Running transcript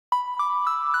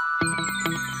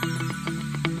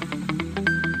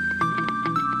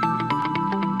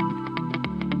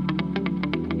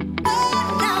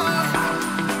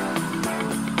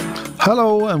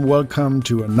Hello and welcome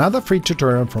to another free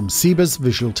tutorial from CBIS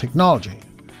Visual Technology.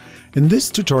 In this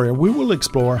tutorial we will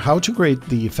explore how to create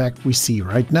the effect we see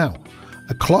right now,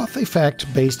 a cloth effect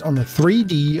based on a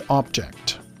 3D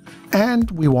object. And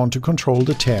we want to control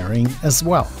the tearing as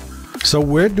well. So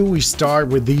where do we start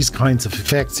with these kinds of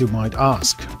effects, you might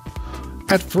ask?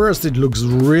 At first it looks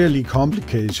really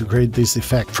complicated to create this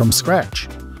effect from scratch.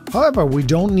 However, we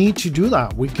don't need to do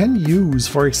that. We can use,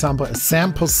 for example, a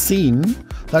sample scene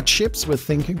that ships with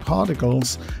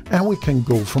thinkingParticles, and we can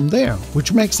go from there,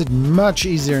 which makes it much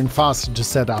easier and faster to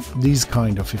set up these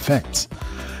kind of effects.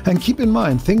 And keep in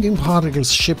mind,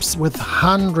 thinkingParticles ships with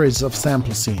hundreds of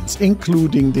sample scenes,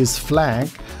 including this flag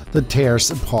that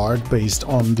tears apart based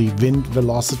on the wind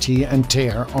velocity and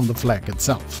tear on the flag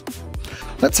itself.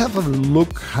 Let's have a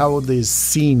look how this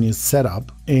scene is set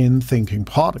up in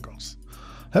thinkingParticles.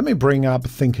 Let me bring up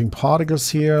thinkingParticles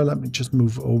here. Let me just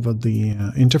move over the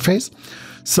interface.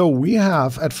 So we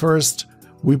have, at first,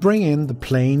 we bring in the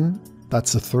plane.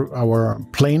 That's our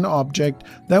plane object.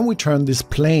 Then we turn this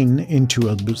plane into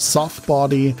a soft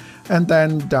body. And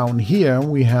then down here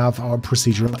we have our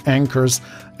procedural anchors.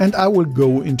 And I will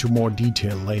go into more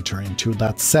detail later into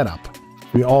that setup.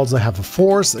 We also have a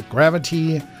force, a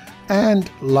gravity.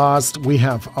 And last, we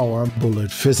have our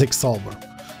bullet physics solver.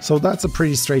 So that's a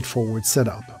pretty straightforward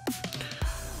setup.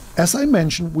 As I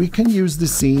mentioned, we can use the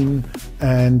scene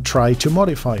and try to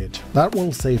modify it. That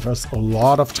will save us a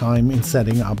lot of time in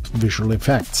setting up visual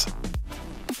effects.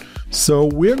 So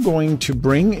we're going to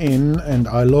bring in, and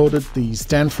I loaded the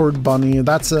Stanford bunny.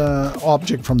 That's an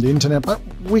object from the internet, but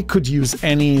we could use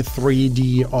any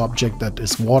 3D object that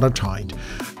is watertight.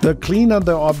 The cleaner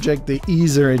the object, the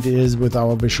easier it is with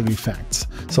our visual effects.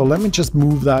 So let me just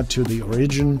move that to the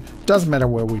origin. Doesn't matter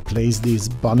where we place this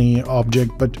bunny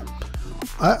object, but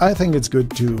I think it's good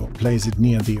to place it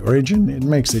near the origin. It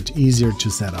makes it easier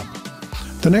to set up.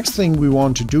 The next thing we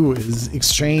want to do is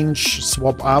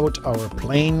swap out our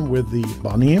plane with the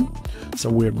bunny. So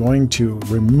we're going to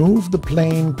remove the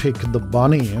plane, pick the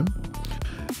bunny,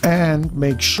 and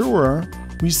make sure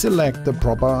we select the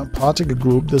proper particle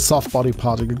group, the soft body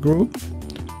particle group.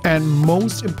 And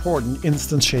most important,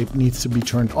 instance shape needs to be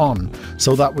turned on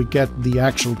so that we get the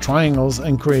actual triangles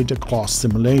and create a cloth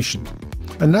simulation.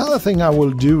 Another thing I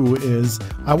will do is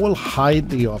I will hide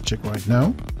the object right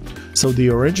now. So the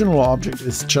original object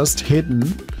is just hidden.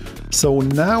 So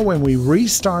now when we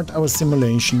restart our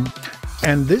simulation,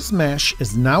 and this mesh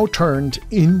is now turned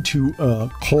into a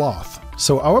cloth.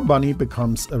 So our bunny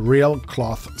becomes a real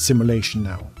cloth simulation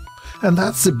now. And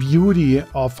that's the beauty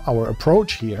of our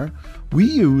approach here. We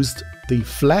used the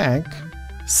flag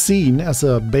scene as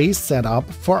a base setup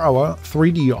for our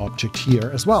 3D object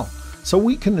here as well. So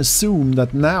we can assume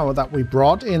that now that we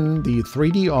brought in the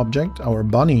 3D object, our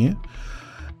bunny,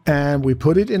 and we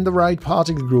put it in the right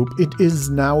particle group, it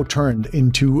is now turned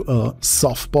into a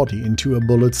soft body, into a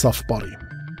bullet soft body.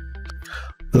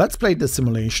 Let's play the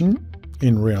simulation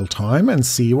in real time and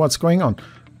see what's going on.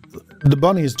 The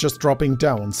bunny is just dropping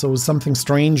down, so something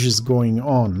strange is going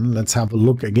on. Let's have a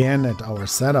look again at our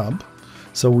setup.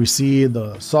 So we see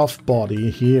the soft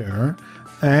body here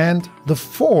and the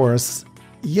force.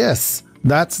 Yes,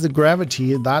 that's the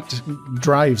gravity that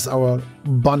drives our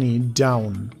bunny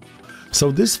down. So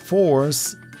this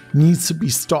force needs to be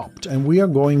stopped, and we are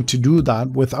going to do that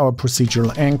with our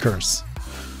procedural anchors.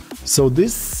 So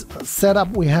this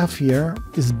setup we have here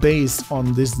is based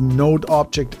on this node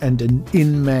object and an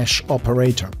in-mesh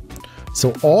operator.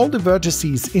 So all the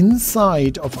vertices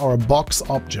inside of our box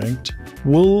object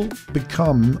will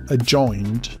become a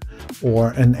joint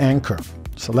or an anchor.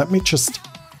 So let me just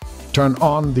turn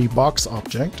on the box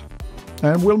object,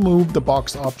 and we'll move the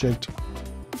box object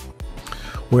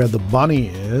where the bunny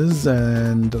is,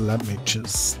 and let me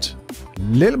just a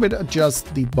little bit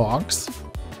adjust the box,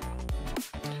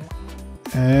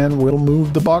 and we'll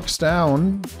move the box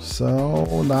down so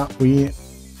that we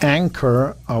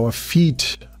anchor our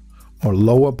feet or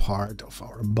lower part of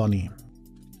our bunny.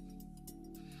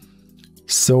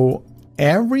 So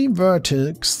every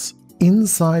vertex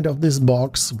inside of this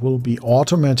box will be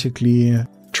automatically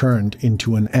turned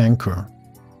into an anchor.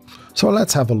 So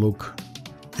let's have a look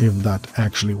if that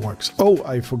actually works. Oh,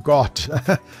 I forgot.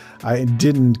 I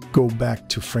didn't go back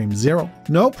to frame 0.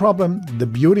 No problem. The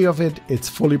beauty of it, it's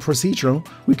fully procedural.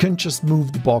 We can just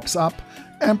move the box up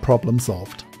and problem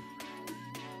solved.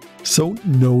 So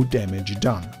no damage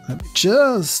done. Let me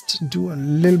just do a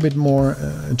little bit more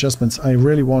adjustments. I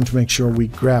really want to make sure we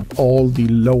grab all the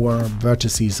lower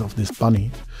vertices of this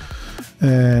bunny.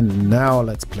 And now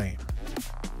let's play.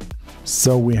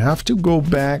 So we have to go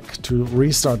back to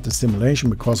restart the simulation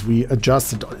because we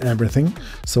adjusted everything.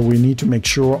 So we need to make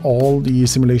sure all the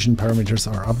simulation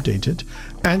parameters are updated.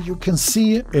 And you can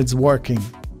see it's working.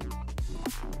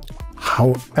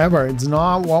 However, it's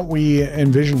not what we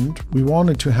envisioned. We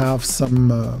wanted to have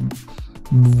some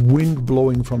wind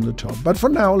blowing from the top. But for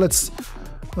now, let's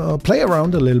play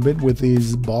around a little bit with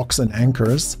these blocks and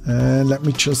anchors. And let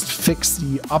me just fix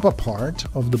the upper part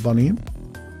of the bunny.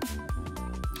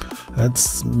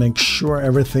 Let's make sure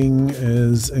everything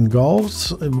is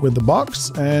engulfed with the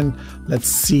box, and let's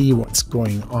see what's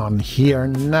going on here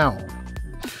now.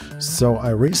 So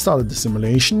I restarted the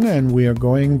simulation and we are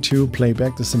going to play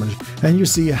back the simulation. And you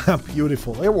see how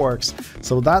beautiful it works.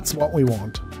 So that's what we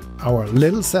want. Our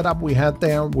little setup we had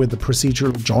there with the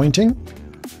procedural jointing.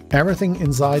 Everything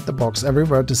inside the box, every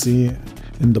vertex in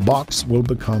the box will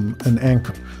become an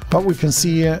anchor. But we can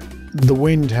see the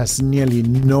wind has nearly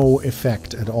no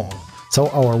effect at all. So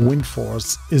our wind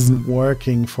force isn't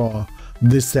working for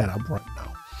this setup right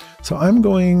now. So I'm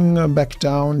going back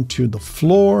down to the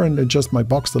floor and adjust my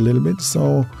box a little bit.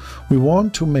 So we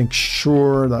want to make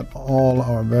sure that all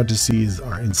our vertices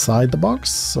are inside the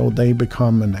box, so they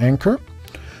become an anchor.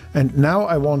 And now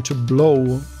I want to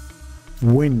blow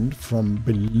wind from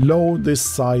below this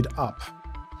side up,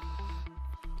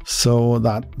 so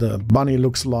that the bunny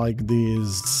looks like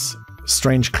these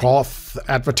strange cloth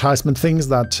advertisement things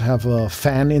that have a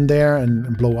fan in there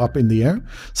and blow up in the air.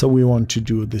 So we want to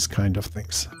do this kind of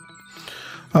things.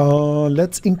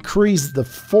 Let's increase the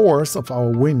force of our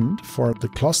wind for the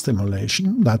cloth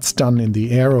simulation. That's done in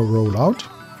the aero rollout.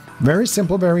 Very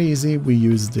simple, very easy. We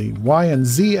use the Y and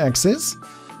Z axis,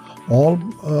 all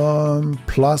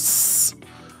plus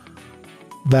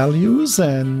values,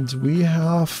 and we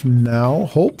have now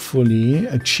hopefully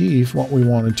achieved what we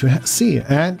wanted to see.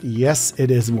 And yes, it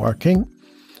is working.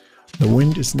 The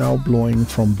wind is now blowing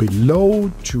from below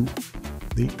to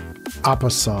the upper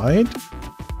side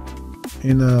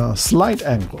in a slight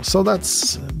angle. So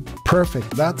that's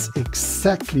perfect. That's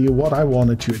exactly what I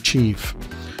wanted to achieve.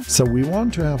 So we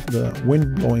want to have the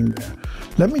wind blowing there.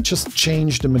 Let me just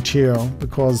change the material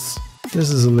because this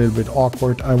is a little bit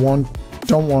awkward. I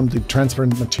don't want the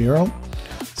transparent material.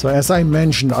 So as I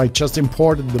mentioned, I just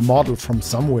imported the model from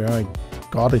somewhere. I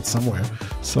got it somewhere.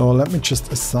 So let me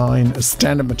just assign a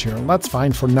standard material. That's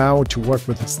fine for now to work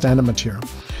with a standard material.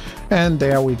 And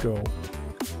there we go.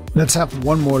 Let's have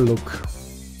one more look.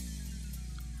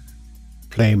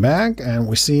 Play back and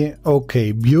we see,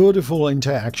 okay, beautiful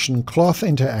interaction, cloth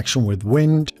interaction with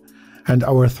wind and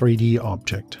our 3D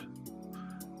object.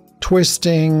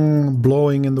 Twisting,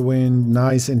 blowing in the wind,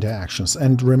 nice interactions.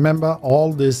 And remember,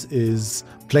 all this is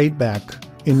played back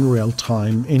in real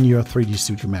time in your 3D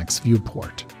Studio Max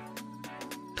viewport.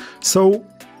 So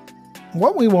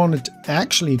what we wanted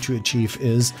actually to achieve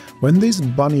is when this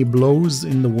bunny blows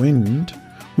in the wind,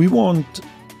 we want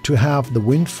to have the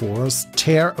wind force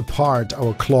tear apart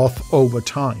our cloth over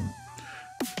time.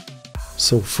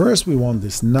 So first we want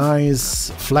this nice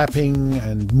flapping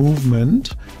and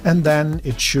movement, and then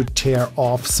it should tear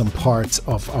off some parts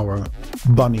of our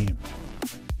bunny.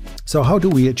 So how do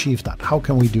we achieve that? How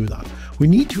can we do that? We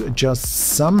need to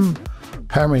adjust some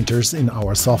parameters in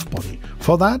our soft body.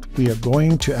 For that, we are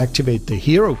going to activate the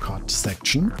HeroCut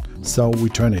section. So we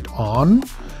turn it on,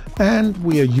 and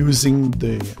we are using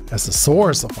as a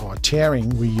source of our tearing,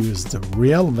 we use the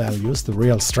real values, the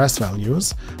real stress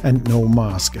values, and no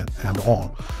mask at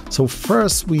all. So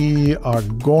first we are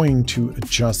going to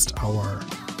adjust our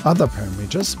other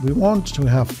parameters. We want to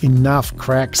have enough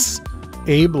cracks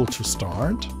able to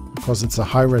start, because it's a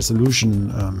high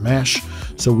resolution mesh.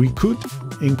 So we could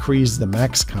increase the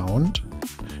max count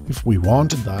if we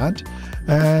wanted that.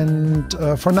 And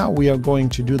for now we are going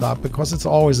to do that because it's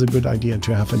always a good idea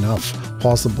to have enough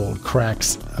possible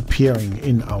cracks appearing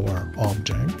in our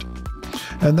object.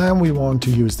 And then we want to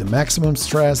use the maximum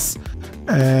stress,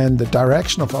 and the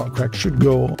direction of our crack should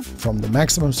go from the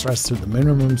maximum stress to the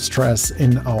minimum stress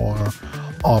in our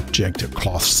object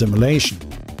cloth simulation.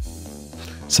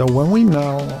 So when we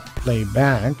now play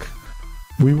back,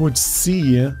 we would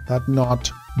see that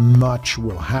not much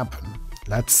will happen.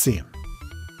 Let's see.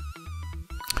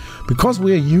 Because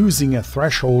we are using a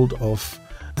threshold of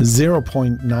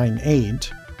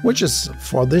 0.98, which is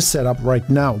for this setup right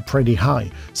now pretty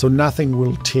high, so nothing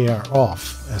will tear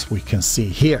off, as we can see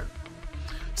here.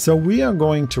 So we are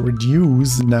going to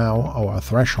reduce now our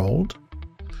threshold,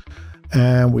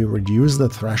 and we reduce the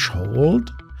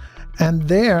threshold, and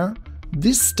there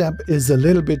this step is a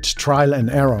little bit trial and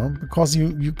error, because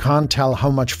you can't tell how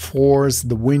much force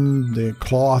the wind, the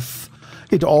cloth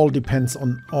It all depends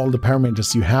on all the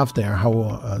parameters you have there,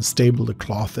 how stable the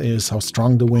cloth is, how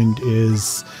strong the wind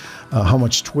is, how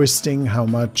much twisting, how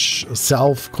much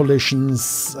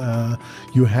self-collisions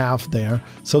you have there.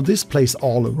 So this plays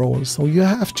all a role. So you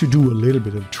have to do a little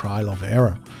bit of trial of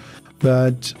error.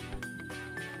 But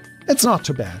it's not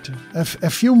too bad. A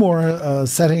few more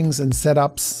settings and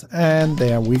setups, and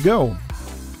there we go.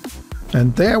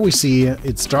 And there we see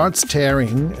it starts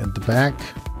tearing at the back.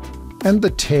 And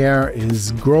the tear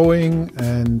is growing,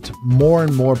 and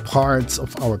more parts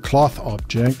of our cloth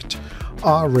object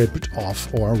are ripped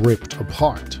off or ripped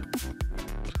apart.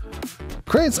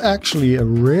 Creates actually a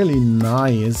really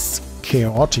nice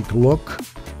chaotic look.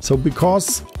 So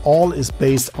because all is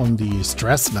based on the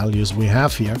stress values we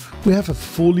have here, we have a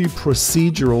fully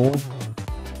procedural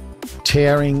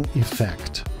tearing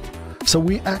effect. So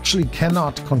we actually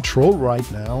cannot control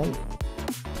right now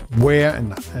where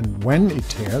and when it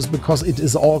tears, because it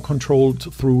is all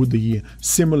controlled through the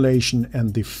simulation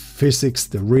and the physics,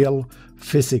 the real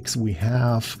physics we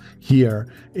have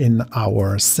here in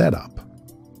our setup.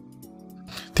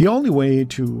 The only way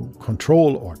to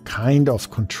control or kind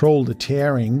of control the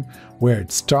tearing where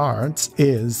it starts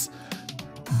is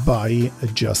by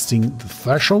adjusting the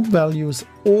threshold values,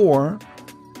 or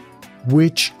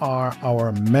which are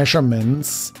our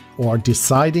measurements or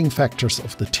deciding factors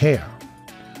of the tear.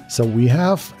 So we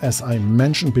have, as I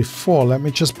mentioned before, let me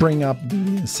just bring up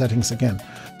the settings again.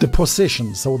 The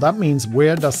position, so that means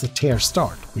where does the tear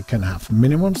start? We can have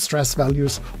minimum stress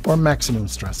values or maximum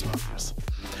stress values.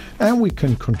 And we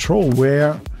can control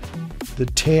where the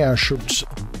tear should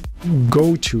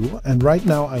go to. And right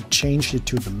now I changed it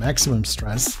to the maximum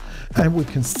stress. And we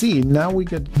can see now we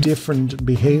get different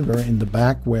behavior in the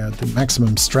back where the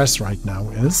maximum stress right now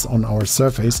is on our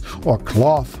surface or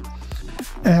cloth.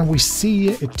 And we see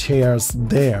it tears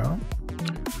there,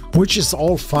 which is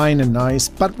all fine and nice,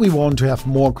 but we want to have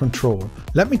more control.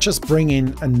 Let me just bring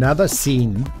in another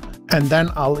scene, and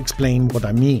then I'll explain what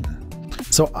I mean.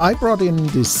 So I brought in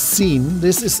this scene.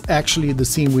 This is actually the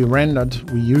scene we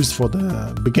used for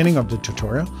the beginning of the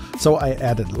tutorial. So I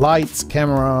added lights,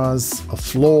 cameras, a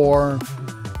floor,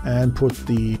 and put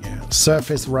the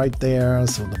surface right there,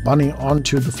 so the bunny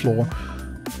onto the floor.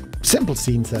 Simple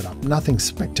scene setup, nothing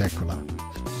spectacular.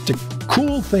 The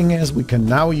cool thing is we can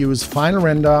now use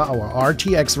finalRender, our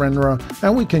RTX renderer,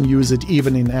 and we can use it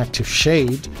even in active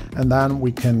shade, and then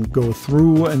we can go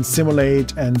through and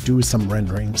simulate and do some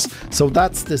renderings. So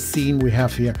that's the scene we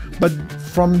have here. But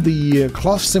from the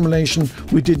cloth simulation,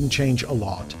 we didn't change a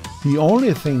lot. The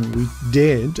only thing we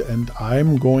did, and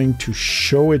I'm going to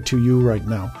show it to you right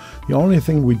now, the only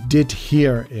thing we did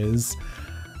here is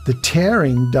the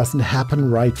tearing doesn't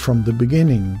happen right from the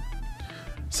beginning.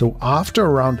 So after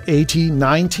around 80,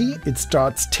 90, it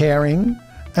starts tearing,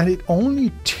 and it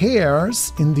only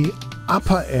tears in the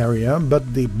upper area,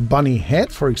 but the bunny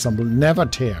head, for example, never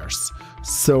tears.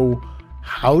 So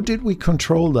how did we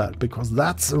control that? Because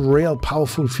that's a real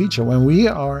powerful feature when we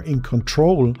are in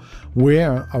control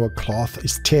where our cloth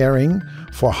is tearing,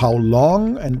 for how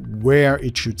long and where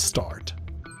it should start.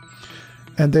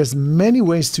 And there's many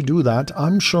ways to do that.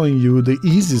 I'm showing you the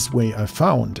easiest way I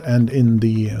found. And in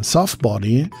the soft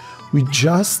body, we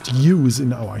just use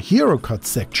in our HeroCut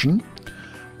section,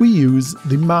 we use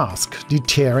the mask, the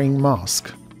tearing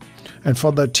mask. And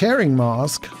for the tearing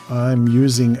mask, I'm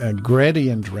using a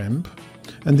gradient ramp.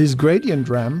 And this gradient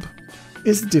ramp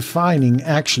is defining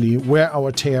actually where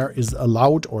our tear is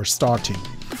allowed or starting.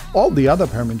 All the other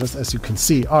parameters, as you can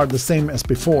see, are the same as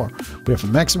before. We have a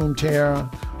maximum tear,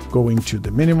 going to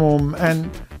the minimum,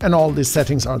 and all these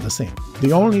settings are the same.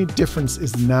 The only difference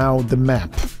is now the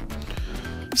map.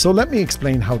 So let me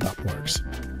explain how that works.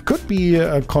 Could be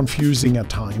confusing at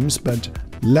times, but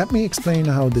let me explain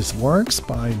how this works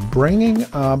by bringing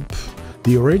up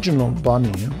the original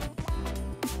bunny,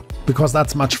 because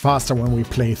that's much faster when we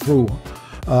play through.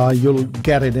 You'll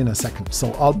get it in a second.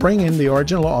 So I'll bring in the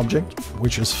original object,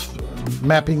 which is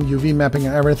mapping, UV mapping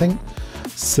and everything.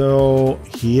 So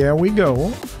here we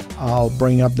go. I'll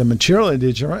bring up the material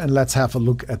editor and let's have a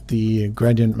look at the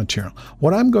gradient material.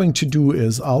 What I'm going to do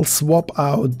is I'll swap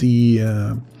out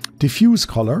the diffuse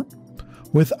color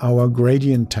with our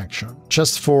gradient texture,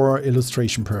 just for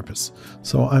illustration purpose.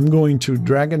 So I'm going to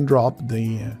drag and drop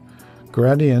the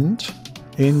gradient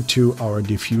into our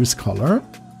diffuse color.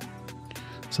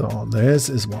 So this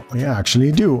is what we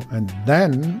actually do. And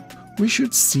then we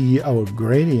should see our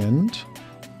gradient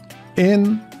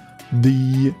in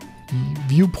the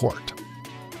viewport.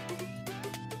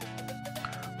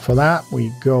 For that,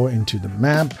 we go into the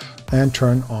map and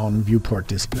turn on viewport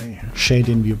display, shade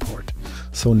in viewport.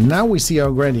 So now we see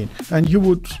our gradient, and you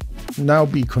would now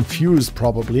be confused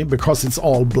probably because it's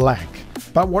all black.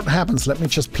 But what happens, let me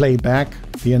just play back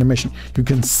the animation. You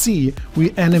can see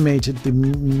we animated the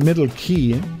middle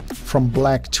key from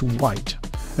black to white.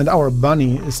 And our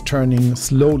bunny is turning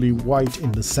slowly white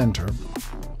in the center.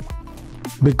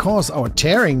 Because our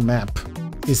tearing map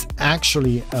is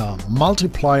actually a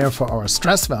multiplier for our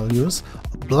stress values,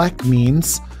 black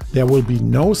means there will be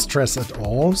no stress at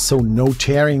all, so no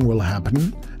tearing will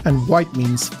happen, and white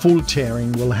means full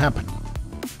tearing will happen.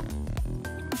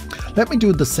 Let me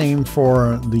do the same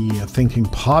for the Thinking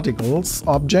Particles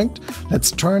object.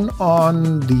 Let's turn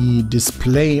on the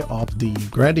display of the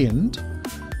gradient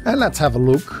and let's have a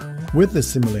look with the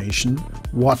simulation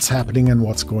what's happening and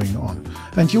what's going on.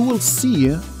 And you will see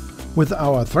with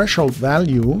our threshold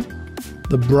value,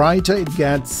 the brighter it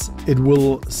gets, it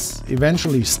will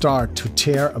eventually start to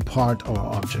tear apart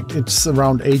our object. It's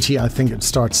around 80, I think it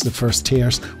starts the first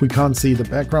tears. We can't see the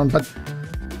background, but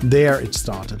there it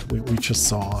started. We just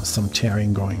saw some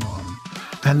tearing going on.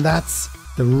 And that's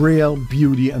the real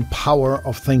beauty and power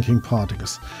of Thinking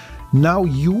Particles. Now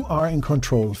you are in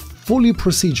control, fully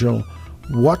procedural.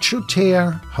 What should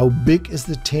tear? How big is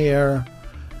the tear?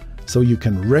 So you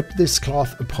can rip this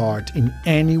cloth apart in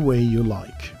any way you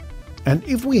like. And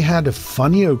if we had a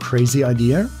funny or crazy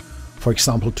idea, for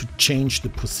example, to change the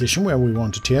position where we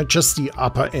want to tear, just the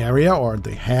upper area or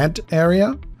the head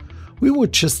area, we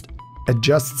would just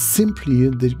adjust simply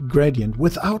the gradient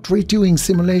without redoing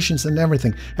simulations and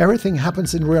everything. Everything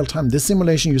happens in real time. This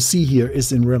simulation you see here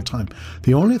is in real time.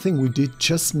 The only thing we did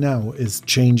just now is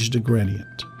change the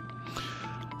gradient.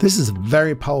 This is a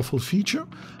very powerful feature.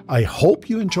 I hope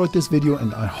you enjoyed this video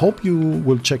and I hope you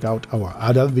will check out our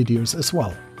other videos as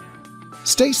well.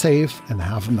 Stay safe and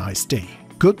have a nice day.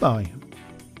 Goodbye.